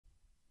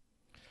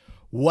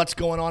What's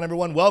going on,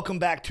 everyone? Welcome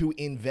back to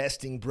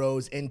Investing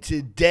Bros. And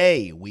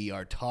today we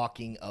are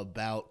talking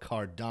about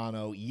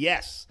Cardano.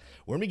 Yes,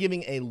 we're going to be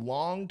giving a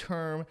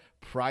long-term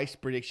price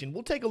prediction.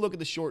 We'll take a look at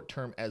the short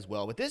term as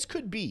well, but this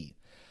could be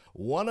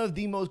one of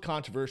the most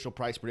controversial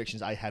price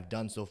predictions I have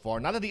done so far.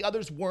 Not that the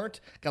others weren't.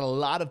 Got a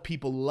lot of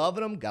people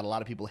loving them, got a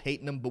lot of people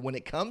hating them, but when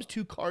it comes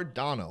to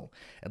Cardano,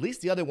 at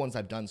least the other ones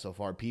I've done so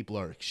far, people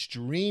are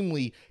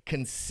extremely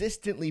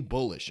consistently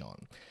bullish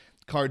on.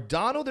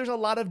 Cardano, there's a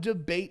lot of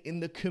debate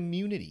in the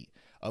community.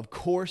 Of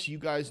course, you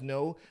guys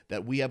know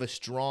that we have a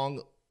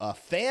strong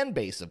fan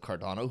base of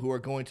Cardano who are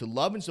going to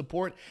love and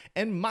support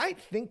and might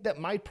think that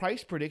my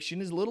price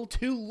prediction is a little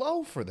too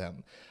low for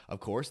them. Of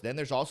course, then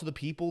there's also the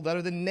people that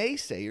are the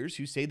naysayers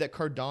who say that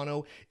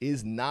Cardano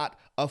is not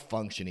a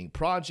functioning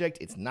project.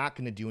 It's not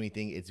going to do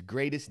anything. Its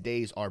greatest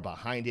days are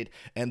behind it,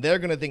 and they're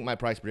going to think my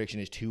price prediction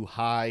is too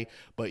high.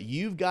 But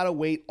you've got to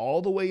wait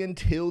all the way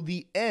until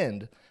the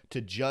end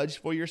to judge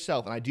for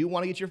yourself. And I do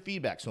want to get your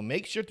feedback. So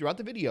make sure throughout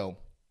the video,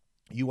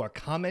 you are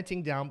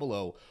commenting down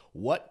below,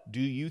 what do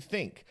you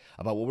think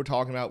about what we're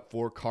talking about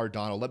for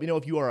Cardano? Let me know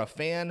if you are a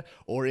fan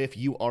or if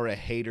you are a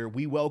hater.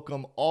 We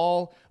welcome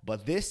all,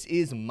 but this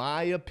is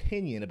my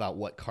opinion about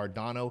what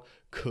Cardano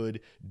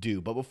could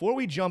do. But before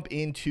we jump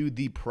into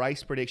the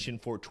price prediction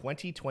for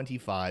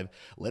 2025,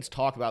 let's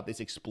talk about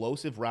this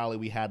explosive rally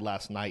we had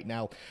last night.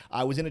 Now,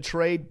 I was in a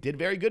trade, did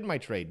very good in my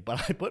trade,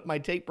 but I put my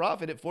take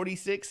profit at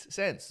 46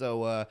 cents.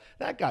 So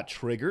that got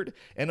triggered.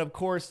 And of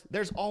course,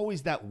 there's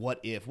always that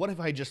what if. What if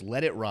I just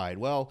let it ride?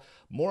 Well,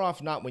 more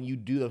often not, when you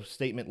do the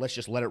statement, let's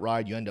just let it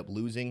ride, you end up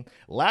losing.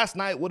 Last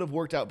night would have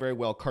worked out very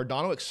well.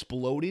 Cardano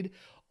exploded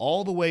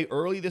all the way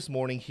early this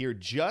morning here.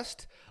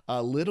 Just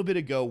a little bit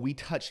ago, we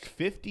touched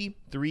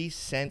 53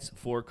 cents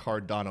for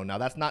Cardano. Now,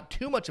 that's not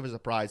too much of a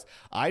surprise.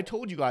 I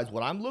told you guys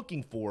what I'm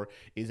looking for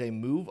is a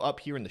move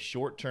up here in the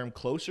short term,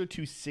 closer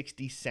to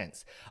 60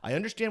 cents. I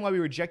understand why we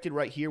rejected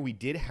right here. We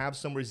did have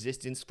some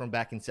resistance from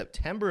back in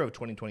September of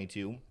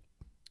 2022.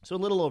 So a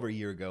little over a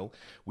year ago,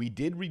 we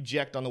did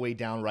reject on the way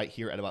down right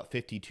here at about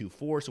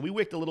 52.4. So we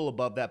wicked a little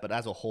above that, but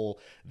as a whole,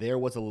 there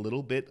was a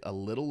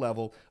little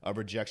level of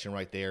rejection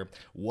right there.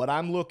 What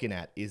I'm looking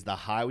at is the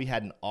high we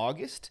had in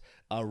August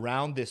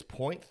around this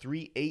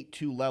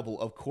 0.382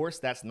 level. Of course,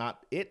 that's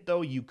not it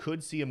though. You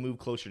could see a move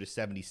closer to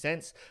 70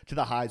 cents to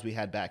the highs we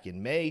had back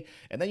in May.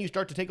 And then you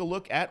start to take a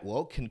look at,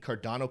 well, can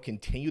Cardano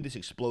continue this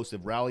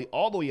explosive rally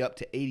all the way up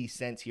to 80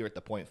 cents here at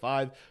the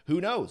 0.5?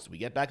 Who knows? We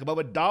get back above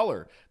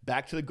 $1,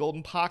 back to the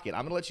golden pocket.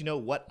 I'm going to let you know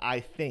what I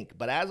think.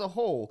 But as a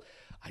whole,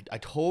 I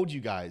told you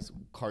guys,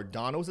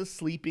 Cardano's a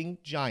sleeping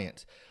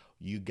giant.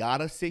 You got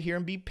to sit here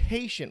and be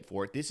patient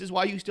for it. This is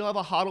why you still have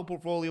a HODL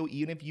portfolio,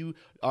 even if you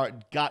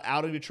got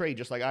out of your trade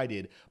just like I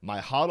did. My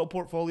HODL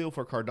portfolio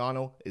for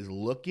Cardano is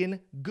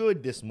looking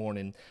good this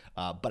morning,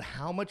 but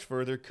how much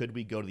further could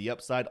we go to the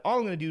upside? All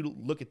I'm going to do,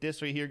 look at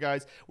this right here,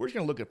 guys. We're just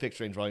going to look at fixed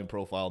range volume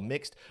profile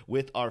mixed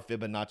with our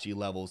Fibonacci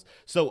levels.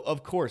 So,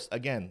 of course,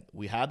 again,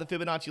 we have the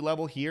Fibonacci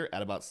level here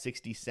at about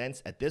 60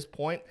 cents. At this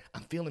point,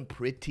 I'm feeling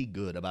pretty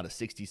good about a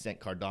 60-cent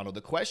Cardano. The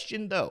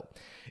question, though,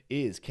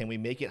 is can we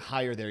make it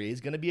higher? There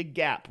is going to be a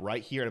gap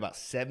right here at about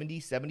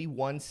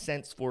 71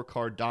 cents for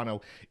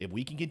Cardano. If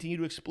we can continue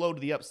to explode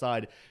to the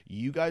upside,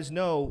 you guys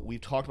know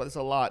we've talked about this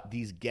a lot.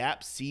 These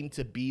gaps seem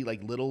to be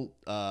like little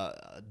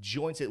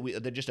joints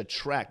that just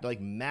attract, like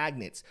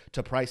magnets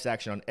to price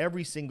action on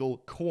every single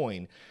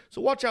coin. So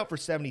watch out for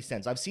 70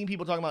 cents. I've seen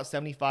people talking about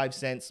 75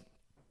 cents.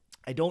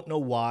 I don't know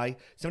why.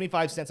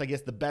 75 cents, I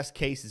guess the best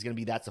case is going to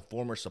be that's a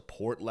former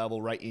support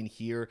level right in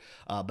here.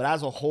 But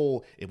as a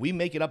whole, if we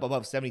make it up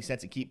above 70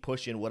 cents and keep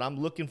pushing, what I'm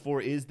looking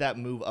for is that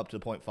move up to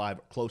the 0.5,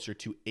 closer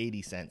to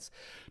 80 cents.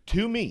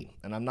 To me,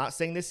 and I'm not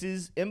saying this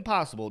is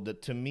impossible,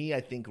 but to me,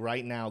 I think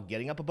right now,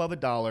 getting up above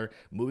 $1,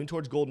 moving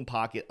towards golden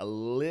pocket, a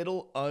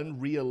little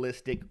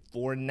unrealistic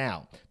for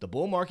now. The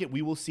bull market,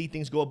 we will see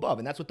things go above,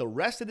 and that's what the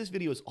rest of this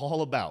video is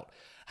all about.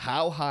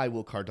 How high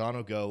will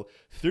Cardano go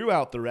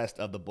throughout the rest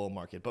of the bull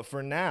market? But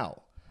for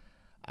now,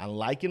 I'm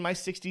liking my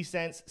 60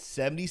 cents.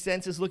 70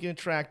 cents is looking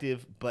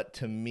attractive, but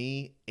to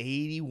me,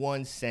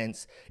 81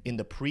 cents in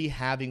the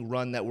pre-halving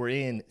run that we're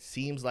in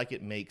seems like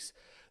it makes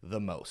the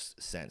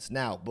most sense.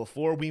 Now,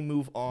 before we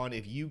move on,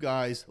 if you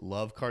guys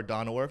love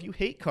Cardano or if you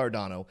hate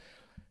Cardano,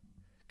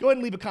 go ahead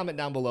and leave a comment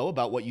down below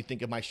about what you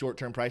think of my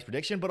short-term price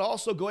prediction, but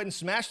also go ahead and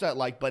smash that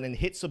like button and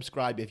hit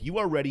subscribe if you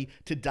are ready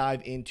to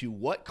dive into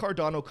what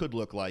Cardano could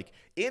look like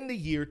in the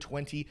year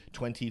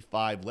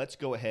 2025. Let's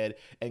go ahead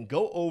and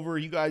go over,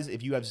 you guys,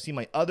 if you have seen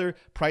my other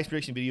price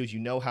prediction videos, you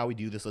know how we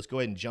do this. Let's go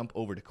ahead and jump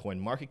over to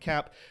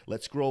CoinMarketCap.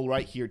 Let's scroll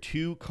right here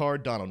to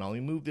Cardano. Now, let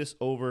me move this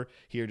over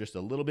here just a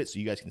little bit so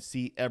you guys can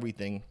see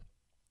everything.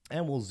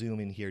 And we'll zoom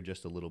in here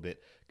just a little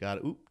bit. Got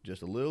it. Oop,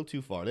 just a little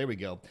too far. There we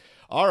go.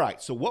 All right.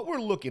 So what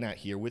we're looking at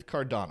here with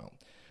Cardano,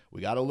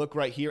 we got to look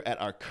right here at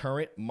our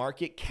current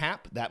market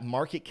cap. That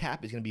market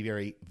cap is going to be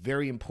very,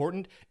 very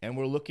important. And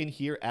we're looking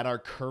here at our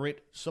current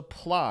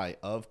supply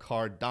of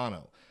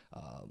Cardano.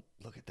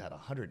 Look at that,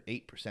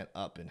 108%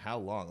 up in how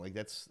long? Like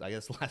that's, I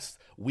guess, last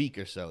week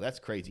or so. That's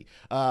crazy.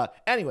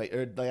 Anyway,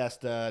 or the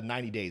last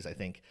 90 days, I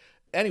think.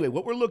 anyway,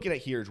 what we're looking at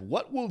here is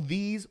what will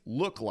these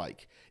look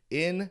like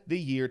in the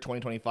year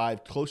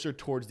 2025, closer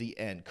towards the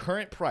end.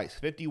 Current price,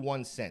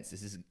 51 cents.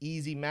 This is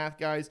easy math,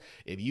 guys.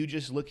 If you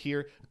just look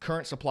here,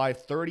 current supply,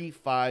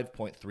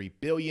 35.3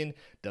 billion.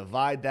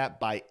 Divide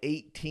that by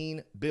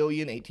 18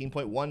 billion,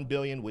 18.1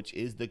 billion, which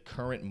is the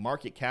current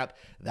market cap.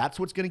 That's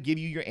what's going to give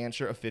you your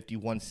answer of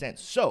 51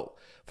 cents. So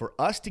for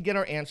us to get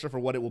our answer for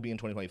what it will be in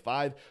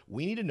 2025,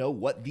 we need to know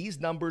what these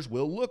numbers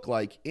will look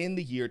like in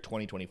the year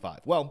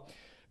 2025. Well,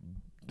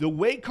 the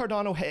way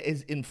Cardano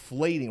is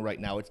inflating right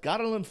now, it's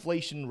got an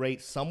inflation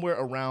rate somewhere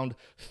around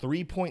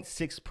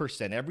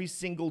 3.6%. Every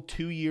single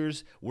 2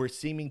 years, we're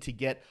seeming to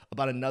get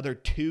about another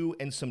 2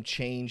 and some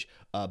change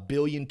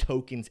billion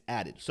tokens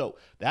added. So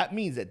that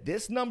means that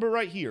this number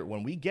right here,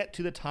 when we get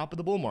to the top of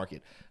the bull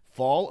market,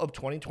 fall of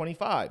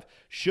 2025,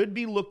 should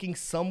be looking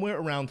somewhere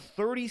around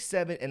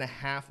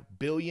 37.5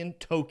 billion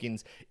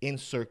tokens in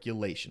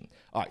circulation.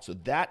 All right, so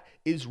that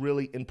is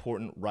really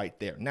important right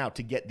there. Now,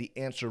 to get the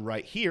answer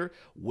right here,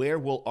 where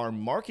will our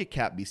market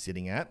cap be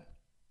sitting at?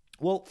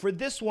 Well, for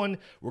this one,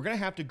 we're going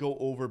to have to go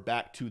over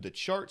back to the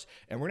charts,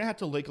 and we're going to have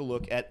to take a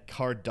look at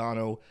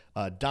Cardano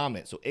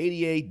dominance. So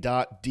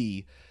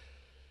ADA.D.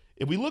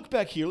 If we look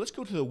back here, let's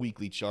go to the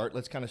weekly chart.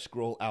 Let's kind of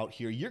scroll out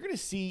here. You're going to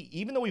see,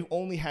 even though we've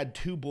only had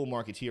 2 bull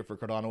markets here for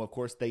Cardano, of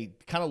course, they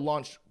kind of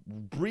launched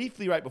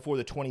briefly right before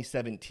the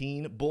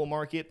 2017 bull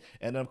market.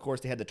 And then, of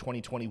course, they had the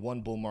 2021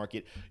 bull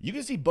market. You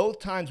can see both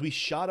times we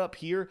shot up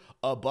here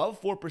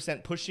above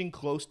 4%, pushing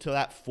close to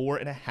that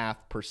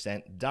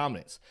 4.5%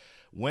 dominance.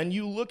 When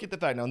you look at the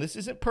fact, now this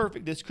isn't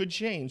perfect, this could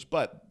change,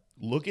 but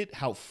look at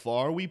how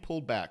far we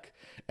pulled back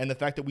and the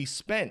fact that we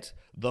spent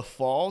the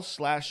fall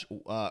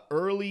 /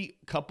 early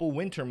couple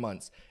winter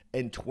months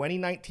in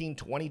 2019,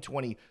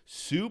 2020,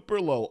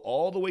 super low,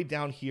 all the way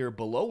down here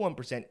below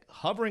 1%,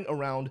 hovering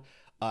around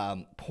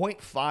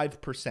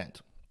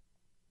 0.5%.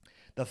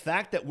 The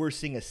fact that we're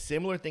seeing a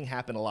similar thing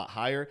happen a lot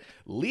higher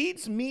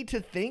leads me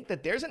to think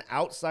that there's an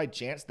outside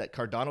chance that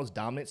Cardano's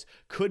dominance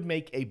could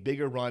make a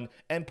bigger run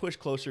and push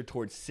closer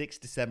towards 6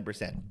 to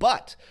 7%.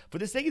 But for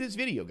the sake of this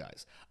video,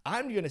 guys,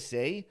 I'm going to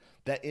say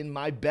that in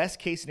my best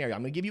case scenario,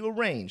 I'm going to give you a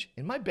range.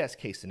 In my best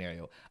case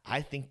scenario,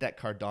 I think that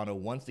Cardano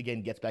once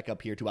again gets back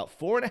up here to about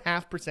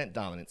 4.5%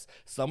 dominance,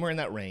 somewhere in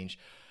that range.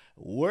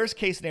 Worst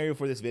case scenario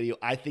for this video,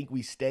 I think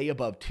we stay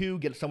above 2,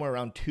 get somewhere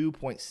around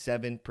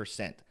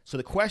 2.7%. So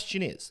the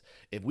question is,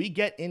 if we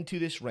get into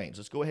this range,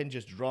 let's go ahead and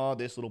just draw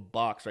this little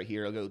box right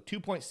here. I'll go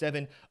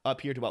 2.7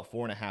 up here to about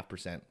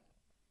 4.5%.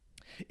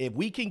 If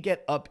we can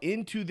get up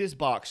into this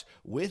box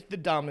with the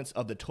dominance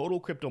of the total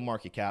crypto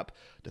market cap,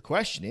 the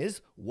question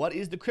is, what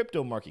is the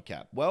crypto market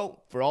cap?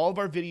 Well, for all of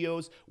our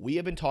videos, we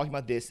have been talking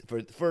about this.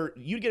 For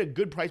you to get a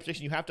good price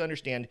prediction, you have to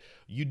understand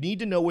you need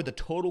to know where the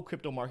total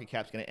crypto market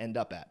cap is going to end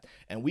up at.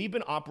 And we've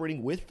been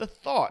operating with the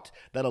thought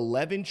that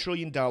 $11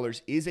 trillion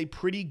is a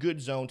pretty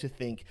good zone to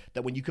think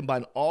that when you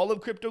combine all of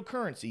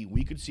cryptocurrency,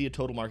 we could see a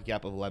total market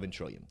cap of 11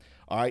 trillion.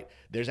 All right,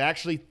 there's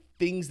actually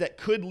things that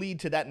could lead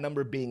to that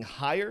number being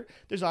higher.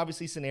 There's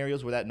obviously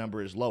scenarios where that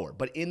number is lower.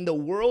 But in the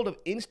world of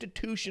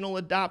institutional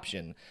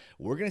adoption,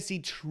 we're going to see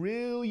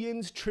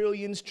trillions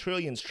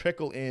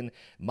trickle in.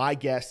 My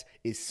guess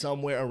is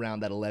somewhere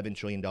around that $11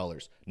 trillion.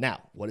 Now,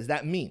 what does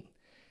that mean?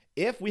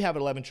 If we have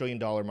an $11 trillion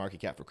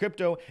market cap for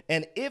crypto,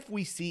 and if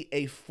we see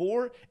a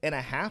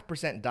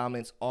 4.5%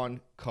 dominance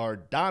on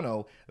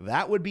Cardano,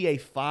 that would be a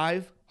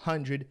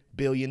 $500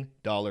 billion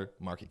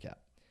market cap.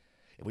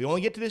 If we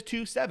only get to this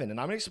 2.7, and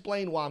I'm going to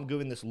explain why I'm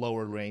giving this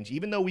lower range,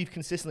 even though we've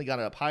consistently got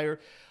it up higher,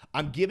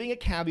 I'm giving a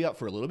caveat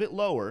for a little bit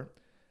lower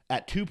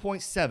at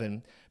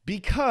 2.7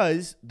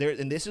 because there,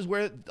 and this is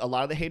where a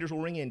lot of the haters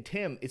will ring in,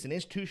 Tim, it's an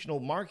institutional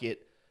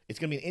market. It's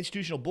going to be an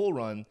institutional bull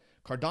run.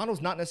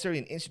 Cardano's not necessarily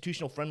an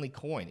institutional friendly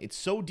coin. It's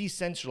so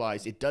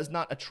decentralized, it does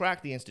not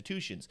attract the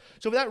institutions.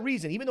 So for that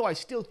reason, even though I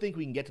still think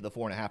we can get to the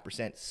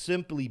 4.5%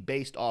 simply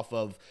based off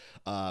of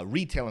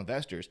retail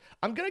investors,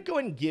 I'm going to go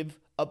ahead and give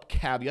a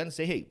caveat and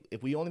say, hey,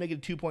 if we only make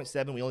it to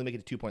 2.7, we only make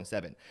it to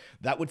 2.7.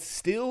 That would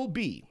still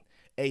be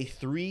a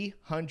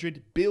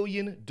 $300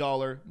 billion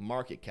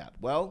market cap.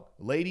 Well,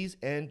 ladies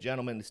and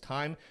gentlemen, it's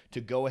time to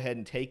go ahead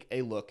and take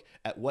a look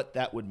at what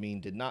that would mean.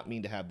 Did not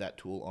mean to have that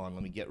tool on.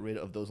 Let me get rid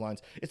of those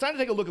lines. It's time to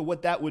take a look at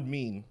what that would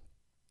mean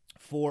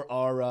for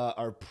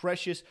our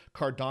precious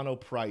Cardano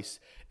price.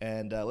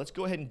 And let's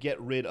go ahead and get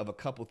rid of a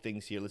couple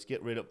things here. Let's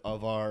get rid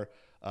of our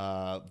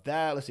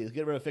let's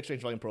get rid of fixed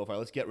range volume profile.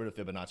 Let's get rid of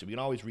Fibonacci. We can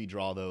always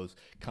redraw those,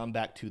 come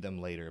back to them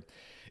later.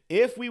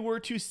 If we were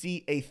to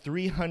see a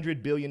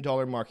 $300 billion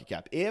market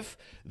cap, if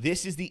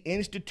this is the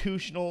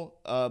institutional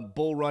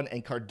bull run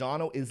and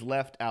Cardano is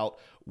left out,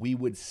 we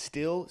would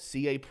still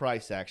see a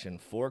price action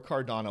for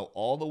Cardano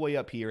all the way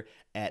up here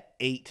at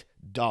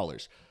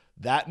 $8.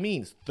 That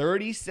means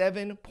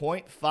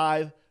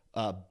 37.5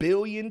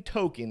 billion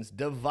tokens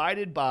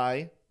divided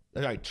by,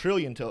 sorry,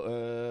 trillion,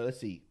 let's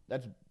see,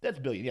 that's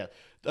billion, yeah.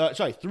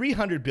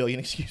 300 billion,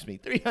 excuse me,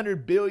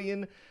 300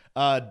 billion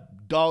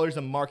dollars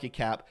of market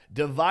cap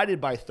divided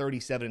by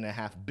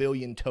 37.5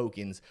 billion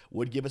tokens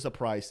would give us a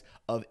price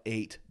of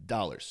 $8.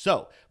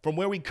 So from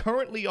where we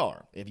currently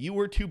are, if you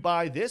were to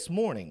buy this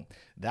morning,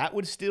 that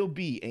would still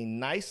be a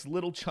nice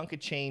little chunk of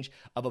change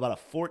of about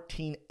a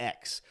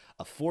 14x.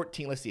 A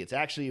 14, let's see,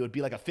 it would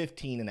be like a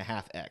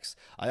 15.5x.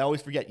 I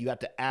always forget you have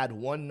to add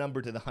one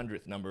number to the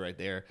 100th number right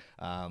there.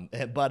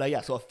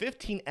 Yeah, so a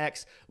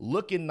 15x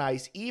looking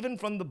nice, even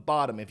from the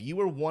bottom. If you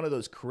were one of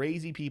those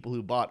crazy people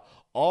who bought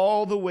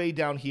all the way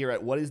down here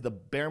at what is the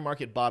bear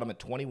market bottom at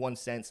 21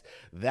 cents,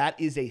 that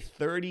is a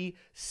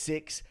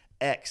 36x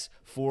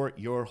for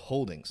your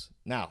holdings.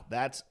 Now,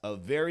 that's a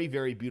very,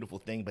 very beautiful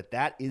thing, but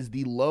that is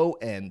the low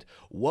end.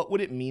 What would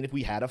it mean if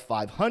we had a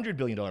 $500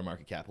 billion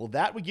market cap? Well,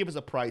 that would give us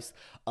a price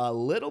a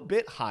little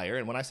bit higher.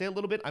 And when I say a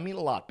little bit, I mean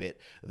a lot bit.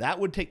 That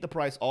would take the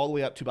price all the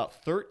way up to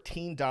about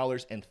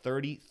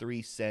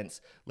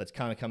 $13.33. Let's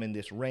kind of come in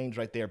this range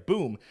right there.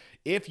 Boom.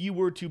 If you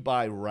were to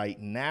buy right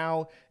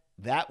now,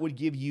 that would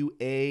give you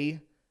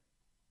a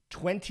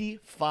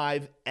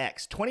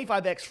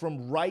 25x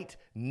from right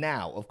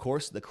now. Of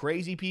course, the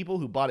crazy people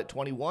who bought at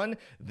 21,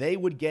 they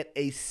would get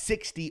a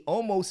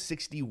almost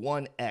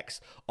 61x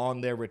on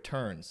their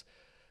returns.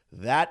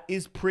 That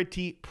is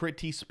pretty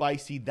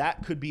spicy.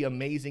 That could be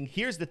amazing.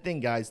 Here's the thing,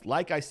 guys.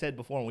 Like I said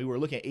before, when we were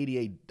looking at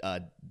ADA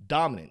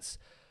dominance,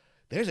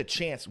 there's a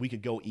chance we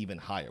could go even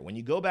higher. When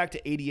you go back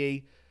to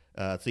ADA,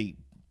 let's see,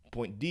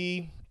 point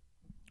D,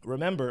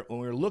 remember, when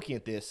we were looking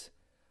at this,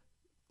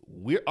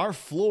 our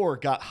floor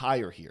got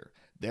higher here.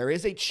 There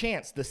is a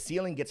chance the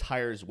ceiling gets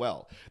higher as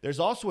well. There's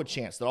also a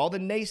chance that all the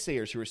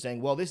naysayers who are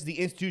saying, well, this is the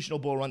institutional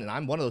bull run, and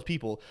I'm one of those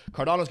people,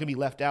 Cardano's going to be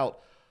left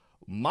out.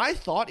 My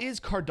thought is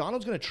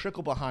Cardano's going to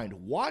trickle behind.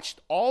 Watch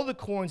all the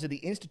coins that the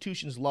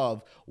institutions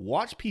love.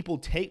 Watch people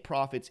take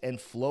profits and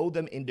flow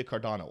them into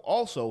Cardano.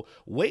 Also,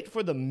 wait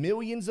for the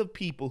millions of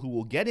people who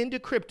will get into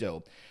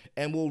crypto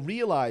and will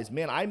realize,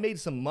 man, I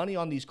made some money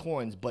on these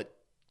coins, but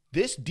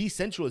this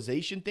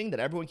decentralization thing that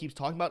everyone keeps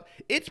talking about,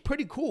 it's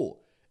pretty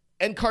cool.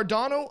 And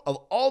Cardano, of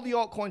all the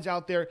altcoins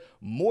out there,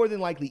 more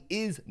than likely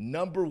is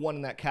number one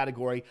in that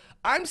category.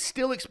 I'm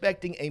still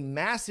expecting a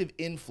massive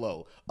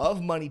inflow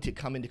of money to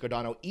come into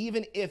Cardano,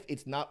 even if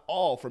it's not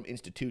all from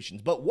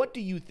institutions. But what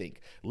do you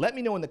think? Let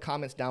me know in the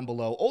comments down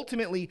below.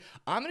 Ultimately,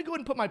 I'm going to go ahead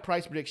and put my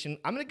price prediction.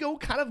 I'm going to go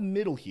kind of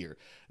middle here.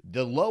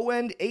 The low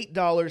end,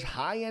 $8,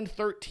 high end,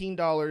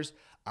 $13.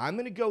 I'm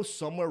going to go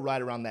somewhere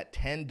right around that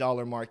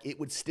 $10 mark. It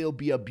would still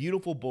be a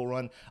beautiful bull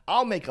run.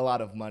 I'll make a lot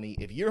of money.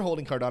 If you're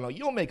holding Cardano,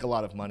 you'll make a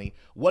lot of money.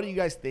 What do you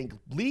guys think?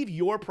 Leave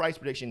your price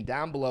prediction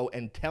down below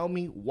and tell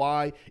me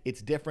why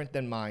it's different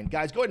than mine.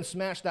 Guys, go ahead and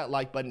smash that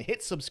like button,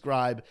 hit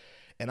subscribe,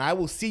 and I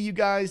will see you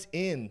guys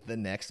in the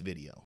next video.